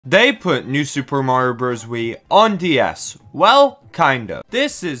They put New Super Mario Bros. Wii on DS. Well, kind of.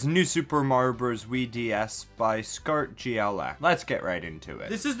 This is New Super Mario Bros. Wii DS by Skart GLX. Let's get right into it.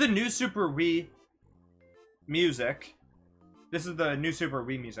 This is the New Super Wii music. This is the New Super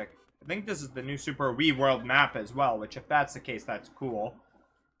Wii music. I think this is the New Super Wii World map as well, which if that's the case, that's cool.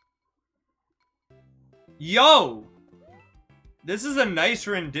 Yo! This is a nice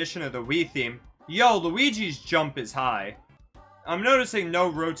rendition of the Wii theme. Yo, Luigi's jump is high. I'm noticing no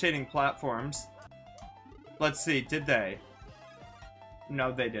rotating platforms. Let's see, did they?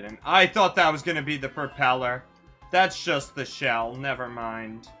 No, they didn't. I thought that was gonna be the propeller. That's just the shell, never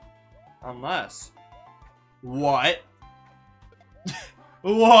mind. Unless... What?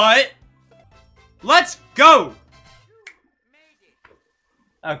 What? Let's go!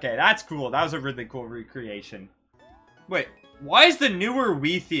 Okay, that's cool. That was a really cool recreation. Wait, why is the newer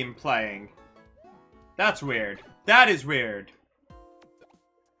Wii theme playing? That's weird. That is weird.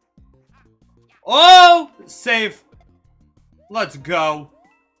 Oh! Save. Let's go.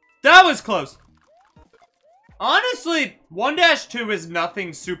 That was close. Honestly, 1-2 is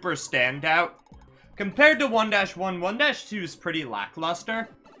nothing super standout. Compared to 1-1, 1-2 is pretty lackluster.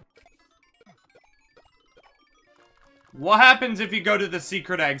 What happens if you go to the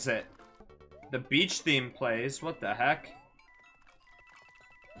secret exit? The beach theme plays. What the heck?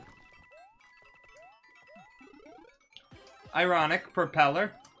 Ironic.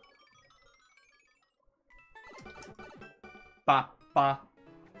 Propeller. Ba, ba.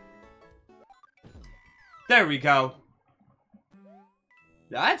 There we go.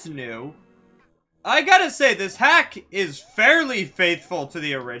 That's new. I gotta say, this hack is fairly faithful to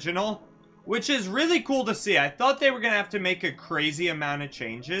the original, which is really cool to see. I thought they were gonna have to make a crazy amount of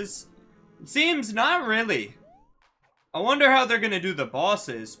changes. It seems not really. I wonder how they're gonna do the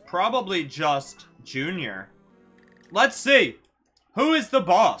bosses. Probably just Junior. Let's see. Who is the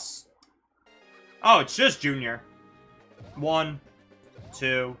boss? Oh, it's just Junior. 1,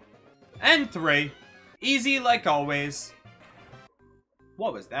 2, and 3. Easy like always.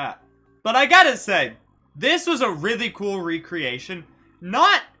 What was that? But I gotta say, this was a really cool recreation.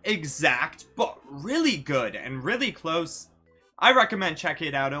 Not exact, but really good and really close. I recommend checking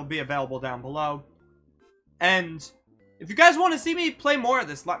it out. It'll be available down below. And if you guys want to see me play more of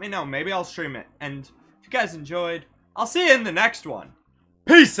this, let me know. Maybe I'll stream it. And if you guys enjoyed, I'll see you in the next one.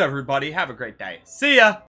 Peace, everybody. Have a great day. See ya.